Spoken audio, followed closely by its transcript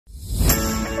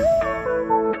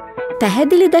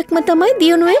පැහැදිලි දැක්ම තමයි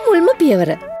දියුණුවේ මුල්ම පියවර.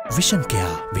 විෂන්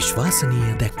කෙයා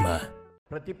විශ්වාසනීය දැක්ම.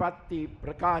 ප්‍රතිපත්ති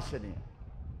ප්‍රකාශනය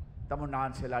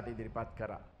තමුන්නාන්සේලාට ඉදිරිපත්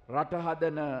කරා. රට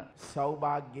හදන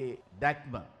සෞභාග්‍යයේ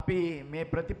දැක්ම. අපි මේ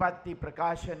ප්‍රතිපත්ති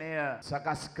ප්‍රකාශනය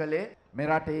සකස් කළේ මේ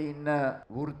රටේ ඉන්න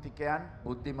වෘත්තිකයන්,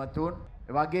 බුද්ධිමතුන්,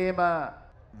 වගේම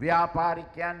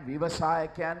ව්‍යාපාරිකයන්,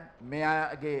 ව්‍යවසායකයන්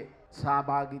මෙයාගේ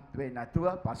සහභාගීත්වයේ නැතුව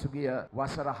පසුගිය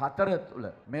වසර 4 තුළ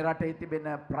මේ රටේ තිබෙන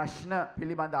ප්‍රශ්න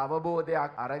පිළිබඳ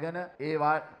අවබෝධයක් අරගෙන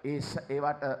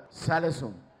ඒවට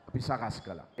සැලසුම් අපි සකස්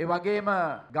කළා. ඒ වගේම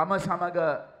ගම සමග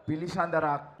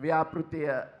පිළිසඳරක් ව්‍යාපෘතිය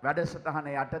වැඩසටහන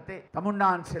යටතේ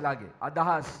තමුන්නාන්සේලාගේ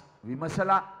අදහස්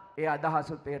විමසලා ඒ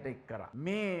අදහසුත් එයට එක් කරා.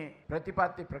 මේ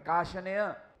ප්‍රතිපත්ති ප්‍රකාශනය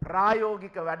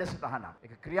ප්‍රායෝගික වැඩසටහනක්.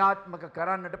 ඒක ක්‍රියාත්මක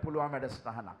කරන්නට පුළුවන්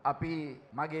වැඩසටහනක්. අපි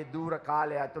මගේ දූර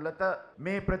කාලය ඇතුළත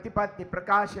මේ ප්‍රතිපත්ති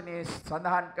ප්‍රකාශනයේ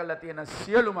සඳහන් කරලා තියෙන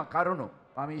සියලුම කරුණු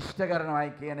මම ඉෂ්ට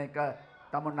කරනවායි කියන එක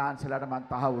තමුන්නාන්සේලාට මම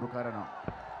තහවුරු කරනවා.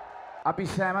 අපි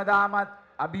සෑමදාමත්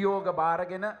අභියෝග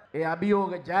බාරගෙන ඒ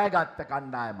අභියෝග ජයගත්ත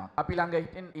කණ්ඩායමක්. අපි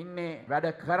ළඟ ඉන්නේ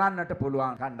වැඩ කරන්නට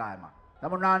පුළුවන් කණ්ඩායමක්.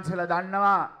 තමුන්නාන්සේලා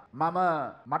දන්නවා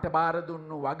මට බාර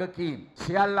දුන්නු වගකීම්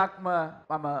සියල්ලක්ම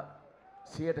මම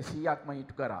 100%ක්ම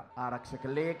ඉටු කරා. ආරක්ෂක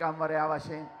ලේකම්වරයා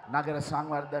වශයෙන්, නගර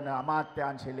සංවර්ධන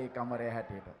අමාත්‍යාංශ ලේකම්වරයා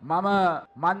හැටියට. මම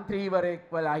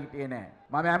മന്ത്രിවරයෙක් වෙලා හිටියේ නෑ.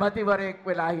 මම ඇමතිවරයෙක්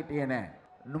වෙලා හිටියේ නෑ.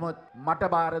 නමුත් මට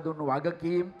බාර දුන්නු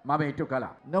වගකීම් මම ඉටු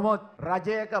කළා. නමුත්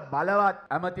රජයක බලවත්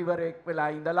ඇමතිවරයෙක් වෙලා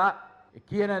ඉඳලා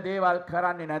කියන දේවල්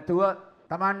කරන්නේ නැතුව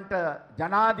Tamanට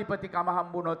ජනාධිපතිකම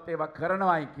හම්බුනොත් ඒවා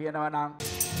කරනවායි කියනවා නම්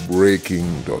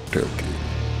Breaking.lk